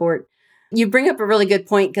team sport. You bring up a really good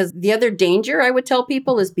point, because the other danger I would tell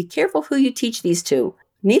people is be careful who you teach these to.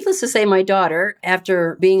 Needless to say, my daughter,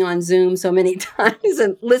 after being on Zoom so many times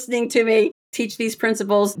and listening to me teach these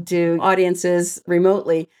principles to audiences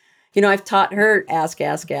remotely, I've taught her ask.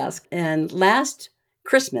 And last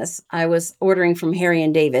Christmas, I was ordering from Harry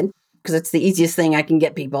and David because it's the easiest thing I can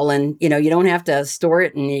get people. And, you don't have to store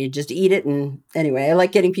it and you just eat it. And anyway, I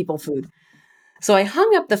like getting people food. So I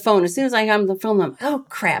hung up the phone. As soon as I hung up the phone, I'm like, oh,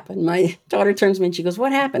 crap. And my daughter turns to me and she goes,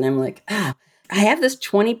 what happened? I'm like, I have this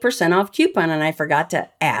 20% off coupon and I forgot to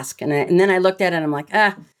ask. And then I looked at it and I'm like,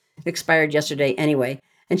 it expired yesterday anyway.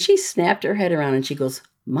 And she snapped her head around and she goes,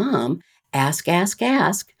 Mom, ask.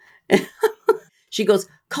 She goes,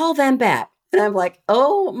 call them back. And I'm like,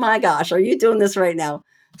 oh my gosh, are you doing this right now?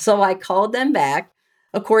 So I called them back.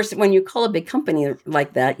 Of course, when you call a big company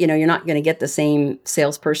like that, you're not going to get the same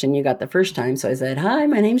salesperson you got the first time. So I said, hi,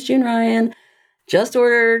 my name's June Ryan. Just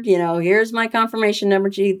ordered, here's my confirmation number.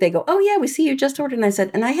 They go, oh yeah, we see you just ordered. And I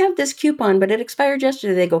said, and I have this coupon, but it expired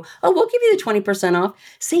yesterday. They go, oh, we'll give you the 20% off.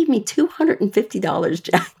 Save me $250,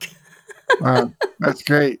 Jack. Wow, that's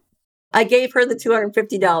great. I gave her the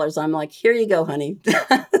 $250. I'm like, here you go, honey.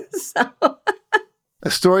 A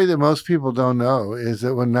story that most people don't know is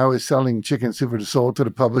that when I was selling Chicken Soup for the Soul to the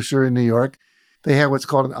publisher in New York, they have what's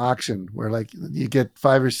called an auction where you get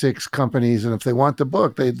 5 or 6 companies, and if they want the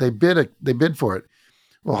book, they bid for it.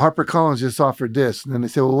 Well, HarperCollins just offered this, and then they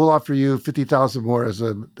say, well, we'll offer you 50,000 more as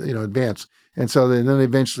a advance. And so then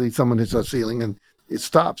eventually someone hits a ceiling and it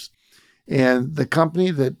stops. And the company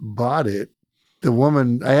that bought it, the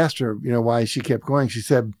woman, I asked her, why she kept going. She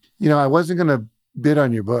said, I wasn't going to bid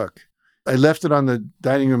on your book. I left it on the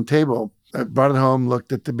dining room table. I brought it home,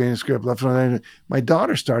 looked at the manuscript, left it on the dining room. My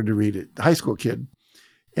daughter started to read it, the high school kid.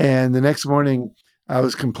 And the next morning, I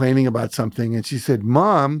was complaining about something. And she said,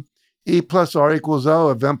 Mom, E plus R equals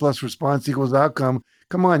O, event plus response equals outcome.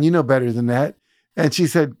 Come on, you know better than that. And she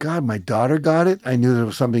said, God, my daughter got it. I knew there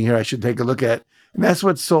was something here I should take a look at. And that's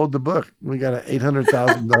what sold the book. We got an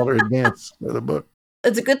 $800,000 advance for the book.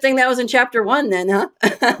 It's a good thing that was in chapter 1 then, huh?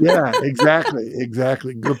 Yeah,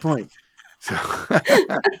 exactly. Good point. So,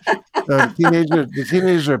 the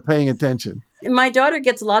teenagers are paying attention. My daughter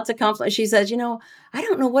gets lots of conflict. She says, I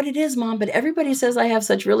don't know what it is, Mom, but everybody says I have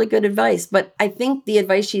such really good advice. But I think the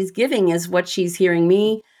advice she's giving is what she's hearing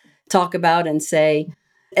me talk about and say.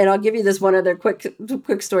 And I'll give you this one other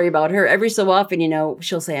quick story about her. Every so often,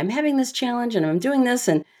 she'll say, I'm having this challenge and I'm doing this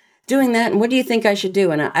and doing that. And what do you think I should do?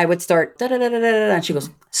 And I would start, da-da-da-da-da-da. And she goes,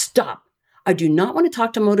 stop. I do not want to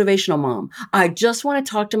talk to motivational mom. I just want to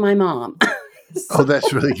talk to my mom. Oh,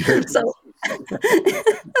 that's really good. So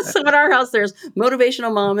in our house, there's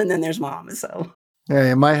motivational mom and then there's mom. So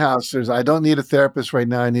in my house, I don't need a therapist right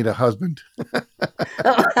now. I need a husband.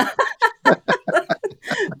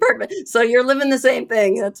 Perfect. So you're living the same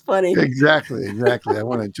thing. That's funny. Exactly. I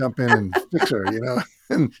want to jump in and fix her,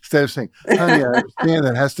 instead of saying, honey, I understand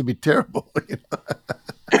that has to be terrible.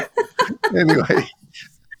 Anyway,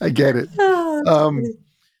 I get it.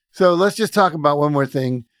 So let's just talk about one more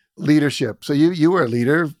thing, leadership. So you were a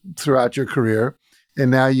leader throughout your career,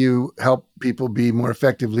 and now you help people be more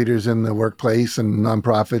effective leaders in the workplace and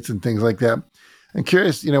nonprofits and things like that. I'm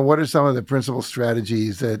curious, what are some of the principal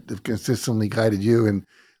strategies that have consistently guided you in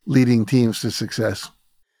leading teams to success?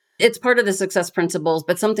 It's part of the success principles,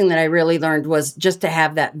 but something that I really learned was just to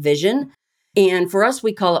have that vision. And for us,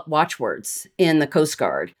 we call it watchwords in the Coast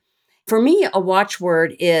Guard. For me, a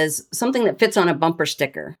watchword is something that fits on a bumper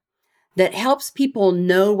sticker that helps people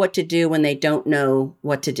know what to do when they don't know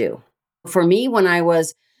what to do. For me, when I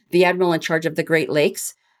was the admiral in charge of the Great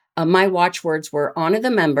Lakes, my watchwords were honor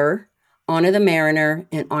the member, honor the mariner,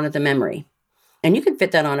 and honor the memory. And you can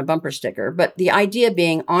fit that on a bumper sticker, but the idea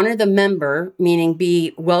being honor the member, meaning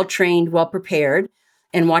be well-trained, well-prepared,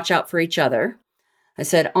 and watch out for each other. I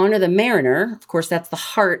said, honor the mariner. Of course, that's the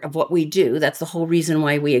heart of what we do. That's the whole reason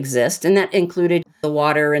why we exist. And that included the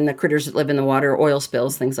water and the critters that live in the water, oil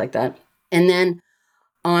spills, things like that. And then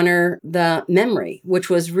honor the memory, which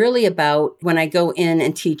was really about when I go in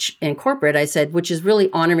and teach in corporate, I said, which is really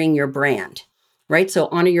honoring your brand, right? So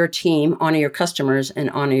honor your team, honor your customers, and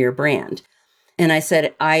honor your brand. And I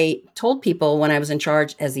said, I told people when I was in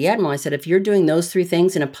charge as the admiral, I said, if you're doing those three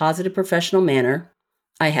things in a positive professional manner,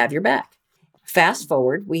 I have your back. Fast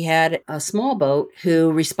forward, we had a small boat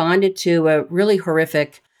who responded to a really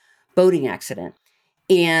horrific boating accident.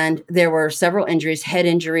 And there were several injuries, head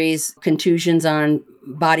injuries, contusions on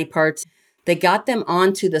body parts. They got them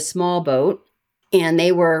onto the small boat and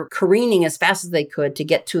they were careening as fast as they could to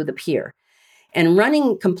get to the pier. And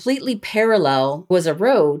running completely parallel was a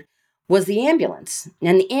road, was the ambulance.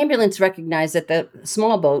 And the ambulance recognized that the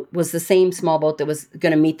small boat was the same small boat that was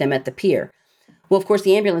going to meet them at the pier. Well, of course,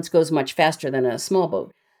 the ambulance goes much faster than a small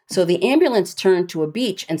boat. So the ambulance turned to a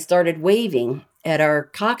beach and started waving at our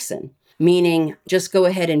coxswain, meaning just go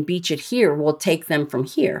ahead and beach it here. We'll take them from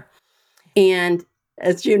here. And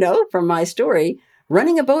as you know from my story,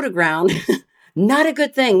 running a boat aground, not a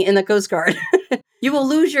good thing in the Coast Guard. You will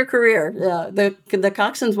lose your career. The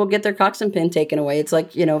coxswains will get their coxswain pin taken away. It's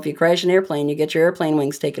like, if you crash an airplane, you get your airplane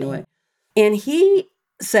wings taken away. And he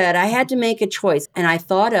said, I had to make a choice. And I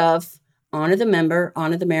thought of honor the member,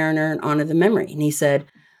 honor the mariner, and honor the memory. And he said,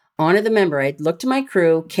 honor the member. I looked to my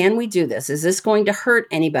crew. Can we do this? Is this going to hurt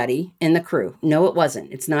anybody in the crew? No, it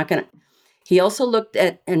wasn't. It's not going to. He also looked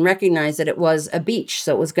at and recognized that it was a beach.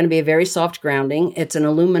 So it was going to be a very soft grounding. It's an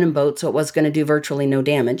aluminum boat, so it was going to do virtually no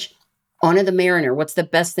damage. Honor the mariner. What's the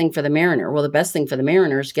best thing for the mariner? Well, the best thing for the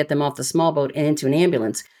mariner is get them off the small boat and into an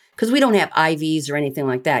ambulance because we don't have IVs or anything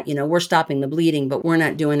like that. We're stopping the bleeding, but we're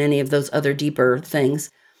not doing any of those other deeper things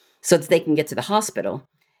so that they can get to the hospital.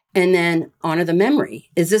 And then honor the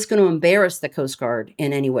memory. Is this going to embarrass the Coast Guard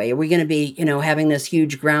in any way? Are we going to be, having this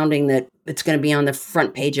huge grounding that it's going to be on the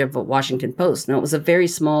front page of a Washington Post? No, it was a very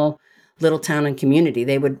small little town and community.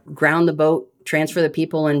 They would ground the boat, transfer the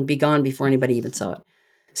people, and be gone before anybody even saw it.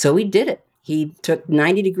 So we did it. He took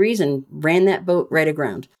 90 degrees and ran that boat right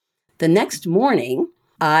aground. The next morning,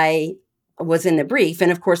 I was in the brief.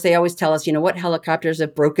 And of course, they always tell us, what helicopters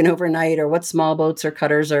have broken overnight or what small boats or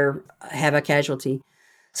cutters have a casualty.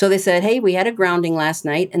 So they said, hey, we had a grounding last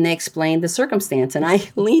night, and they explained the circumstance. And I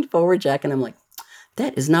leaned forward, Jack, and I'm like,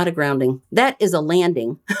 that is not a grounding. That is a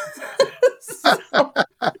landing.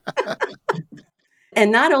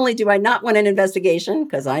 And not only do I not want an investigation,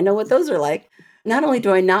 because I know what those are like, not only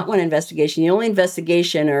do I not want an investigation, the only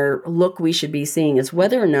investigation or look we should be seeing is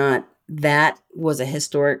whether or not that was a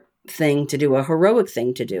historic thing to do, a heroic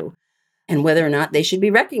thing to do, and whether or not they should be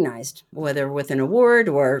recognized, whether with an award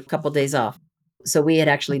or a couple of days off. So we had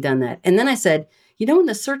actually done that. And then I said, in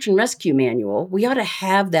the search and rescue manual, we ought to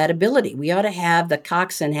have that ability. We ought to have the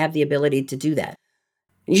coxswain have the ability to do that.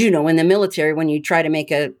 In the military, when you try to make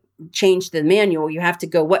a change to the manual, you have to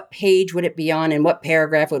go, what page would it be on and what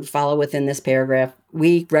paragraph would follow within this paragraph?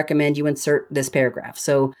 We recommend you insert this paragraph.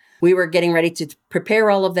 So we were getting ready to prepare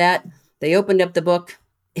all of that. They opened up the book.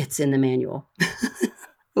 It's in the manual.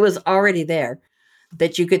 It was already there.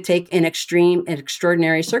 That you could take in extreme and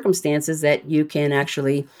extraordinary circumstances that you can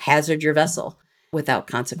actually hazard your vessel without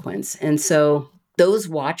consequence. And so those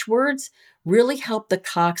watchwords really helped the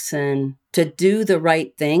coxswain to do the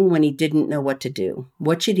right thing when he didn't know what to do.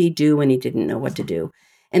 What should he do when he didn't know what to do?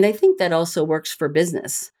 And I think that also works for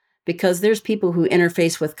business because there's people who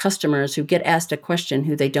interface with customers who get asked a question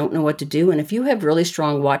who they don't know what to do. And if you have really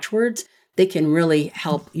strong watchwords, they can really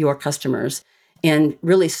help your customers and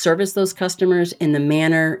really service those customers in the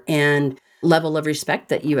manner and level of respect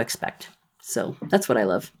that you expect. So that's what I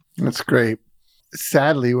love. That's great.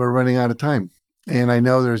 Sadly, we're running out of time. And I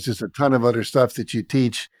know there's just a ton of other stuff that you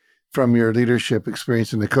teach from your leadership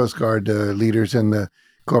experience in the Coast Guard to leaders in the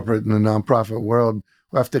corporate and the nonprofit world.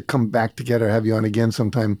 We'll have to come back together, have you on again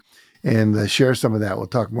sometime and share some of that. We'll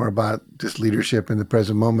talk more about just leadership in the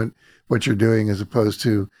present moment, what you're doing as opposed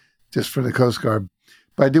to just for the Coast Guard.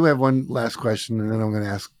 But I do have one last question, and then I'm going to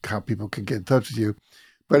ask how people can get in touch with you.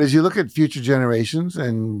 But as you look at future generations,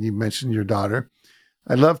 and you mentioned your daughter,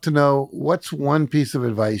 I'd love to know what's one piece of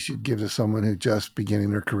advice you'd give to someone who's just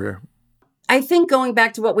beginning their career? I think going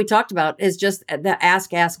back to what we talked about is just the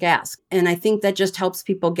ask. And I think that just helps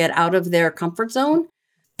people get out of their comfort zone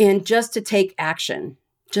and just to take action,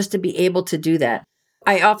 just to be able to do that.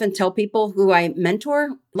 I often tell people who I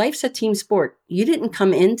mentor, life's a team sport. You didn't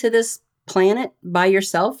come into this planet by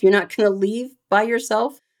yourself. You're not going to leave by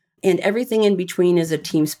yourself. And everything in between is a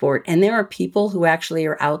team sport. And there are people who actually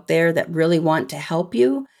are out there that really want to help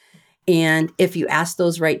you. And if you ask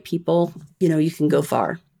those right people, you can go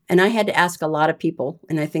far. And I had to ask a lot of people.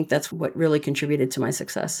 And I think that's what really contributed to my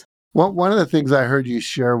success. Well, one of the things I heard you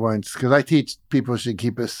share once, because I teach people should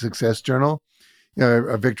keep a success journal,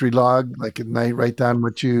 a victory log, like at night, write down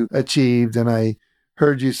what you achieved. And I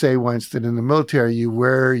heard you say once that in the military, you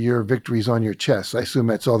wear your victories on your chest. I assume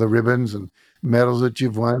that's all the ribbons and medals that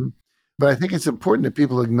you've won. But I think it's important that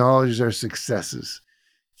people acknowledge their successes.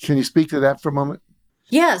 Can you speak to that for a moment?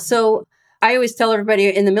 Yeah. So I always tell everybody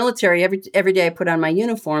in the military, every day I put on my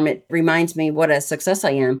uniform, it reminds me what a success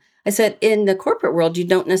I am. I said, in the corporate world, you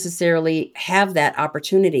don't necessarily have that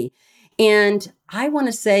opportunity. And I want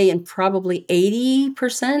to say in probably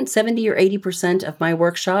 80%, 70 or 80% of my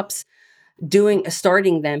workshops,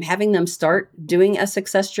 having them start doing a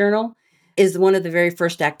success journal is one of the very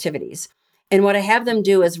first activities. And what I have them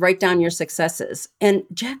do is write down your successes. And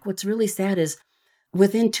Jack, what's really sad is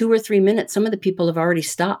within 2 or 3 minutes, some of the people have already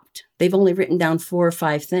stopped. They've only written down 4 or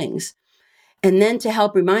 5 things. And then to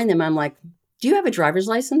help remind them, I'm like, do you have a driver's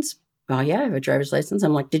license? Oh, yeah, I have a driver's license.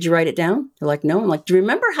 I'm like, did you write it down? They're like, no. I'm like, do you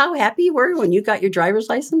remember how happy you were when you got your driver's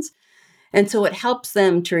license? And so it helps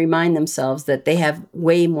them to remind themselves that they have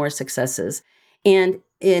way more successes. And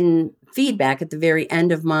in feedback at the very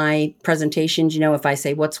end of my presentations, if I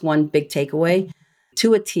say, what's one big takeaway?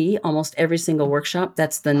 To a T, almost every single workshop,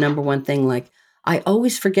 that's the number one thing. Like, I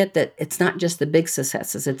always forget that it's not just the big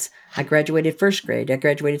successes. It's I graduated first grade, I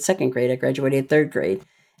graduated second grade, I graduated third grade.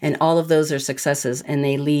 And all of those are successes, and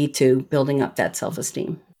they lead to building up that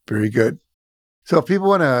self-esteem. Very good. So if people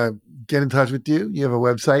want to get in touch with you, you have a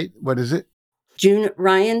website. What is it?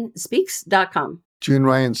 JuneRyanSpeaks.com.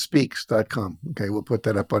 JuneRyanSpeaks.com. Okay, we'll put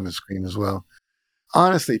that up on the screen as well.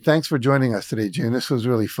 Honestly, thanks for joining us today, June. This was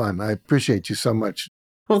really fun. I appreciate you so much.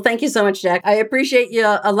 Well, thank you so much, Jack. I appreciate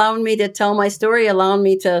you allowing me to tell my story, allowing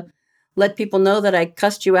me to let people know that I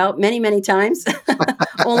cussed you out many, many times,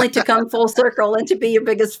 only to come full circle and to be your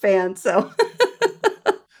biggest fan. So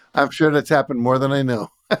I'm sure that's happened more than I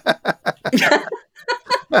know.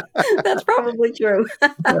 That's probably true.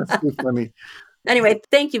 That's too funny. Anyway,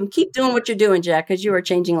 thank you. Keep doing what you're doing, Jack, because you are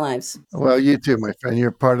changing lives. Well, you too, my friend.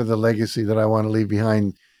 You're part of the legacy that I want to leave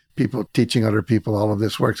behind, people teaching other people all of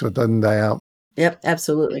this work so it doesn't die out. Yep,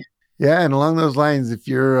 absolutely. Yeah, and along those lines, if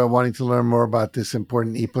you're wanting to learn more about this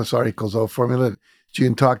important E+R=O formula that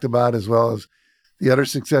June talked about, as well as the other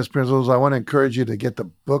success principles, I want to encourage you to get the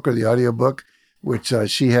book or the audiobook, which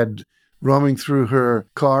she had roaming through her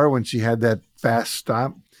car when she had that fast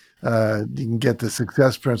stop. You can get the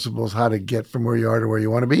success principles, how to get from where you are to where you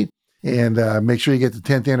want to be. And make sure you get the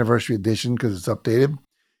 10th anniversary edition because it's updated.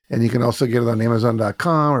 And you can also get it on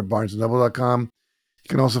Amazon.com or BarnesandNoble.com. You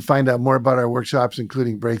can also find out more about our workshops,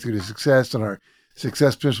 including Breakthrough to Success and our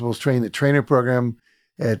Success Principles Train the Trainer program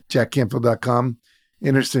at jackcanfield.com.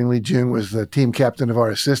 Interestingly, June was the team captain of our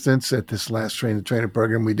assistants at this last Train the Trainer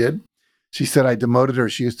program we did. She said I demoted her.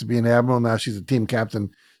 She used to be an admiral. Now she's a team captain.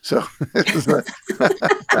 So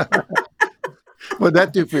what'd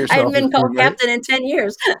that do for yourself? I haven't been called captain in 10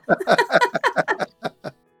 years.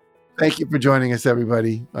 Thank you for joining us,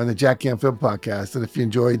 everybody, on the Jack Canfield podcast. And if you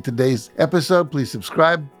enjoyed today's episode, please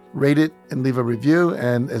subscribe, rate it, and leave a review.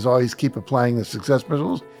 And as always, keep applying the success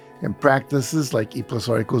principles and practices like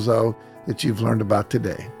E+R=O that you've learned about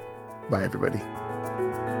today. Bye, everybody.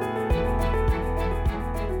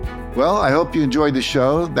 Well, I hope you enjoyed the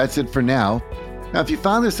show. That's it for now. Now, if you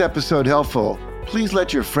found this episode helpful, please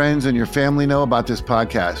let your friends and your family know about this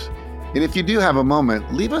podcast. And if you do have a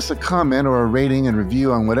moment, leave us a comment or a rating and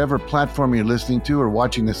review on whatever platform you're listening to or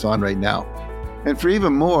watching this on right now. And for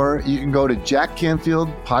even more, you can go to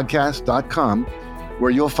jackcanfieldpodcast.com,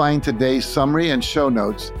 where you'll find today's summary and show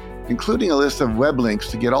notes, including a list of web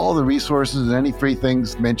links to get all the resources and any free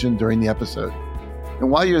things mentioned during the episode.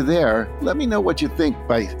 And while you're there, let me know what you think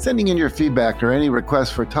by sending in your feedback or any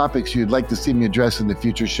requests for topics you'd like to see me address in the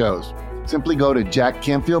future shows. Simply go to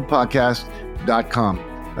jackcanfieldpodcast.com.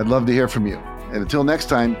 I'd love to hear from you. And until next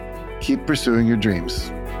time, keep pursuing your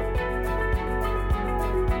dreams.